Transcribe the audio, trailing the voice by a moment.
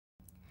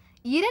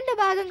2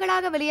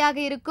 பாகங்களாக வெளியாக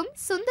இருக்கும்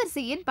சுந்தர்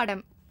சியின்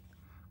படம்.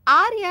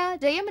 ஆர்யா,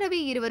 ஜெயம் ரவி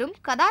இருவரும்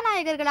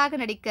கதாநாயகர்களாக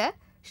நடிக்க,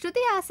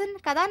 ஸ்ருதி ஹாசன்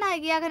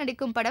கதாநாயகியாக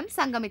நடிக்கும் படம்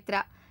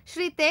சங்கமித்ரா.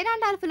 ஸ்ரீ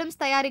தேனாண்டாள்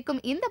பிலிம்ஸ் தயாரிக்கும்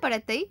இந்த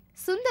படத்தை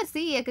சுந்தர்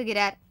சி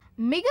இயக்குகிறார்.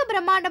 மிக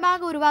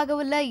பிரம்மாண்டமாக உருவாக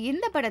உள்ள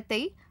இந்த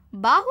படத்தை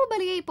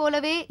பாகுபலியை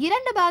போலவே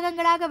 2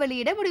 பாகங்களாக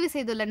வெளியிட முடிவு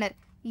செய்துள்ளனர்.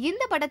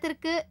 இந்த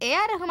படத்திற்கு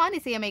ஏ.ஆர்.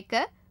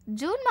 இசையமைக்க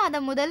ஜூன்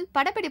மாதம் முதல்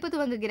படப்பிடிப்பு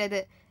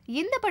துவங்குகிறது.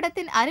 இந்த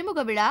படத்தின்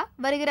அறிமுக விழா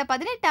வருகிற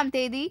 18ஆம்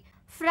தேதி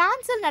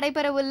பிரான்சில்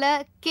நடைபெறவுள்ள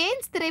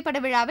கேன்ஸ் திரைப்பட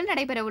விழாவில்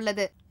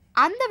நடைபெறவுள்ளது.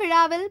 அந்த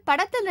விழாவில்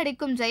படத்தில்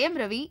நடிக்கும் ஜெயம்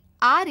ரவி,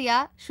 ஆர்யா,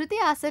 ஸ்ருதி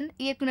ஹாசன்,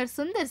 இயக்குனர்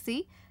சுந்தர் சி,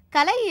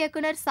 கலை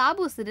இயக்குனர்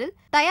சாபு சிறில்,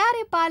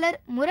 தயாரிப்பாளர்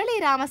முரளி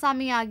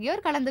ராமசாமி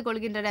ஆகியோர் கலந்து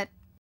கொள்கின்றனர்.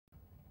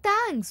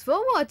 Thanks for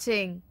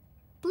watching.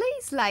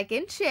 Please like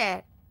and share.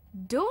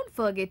 Don't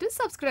forget to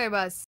subscribe us.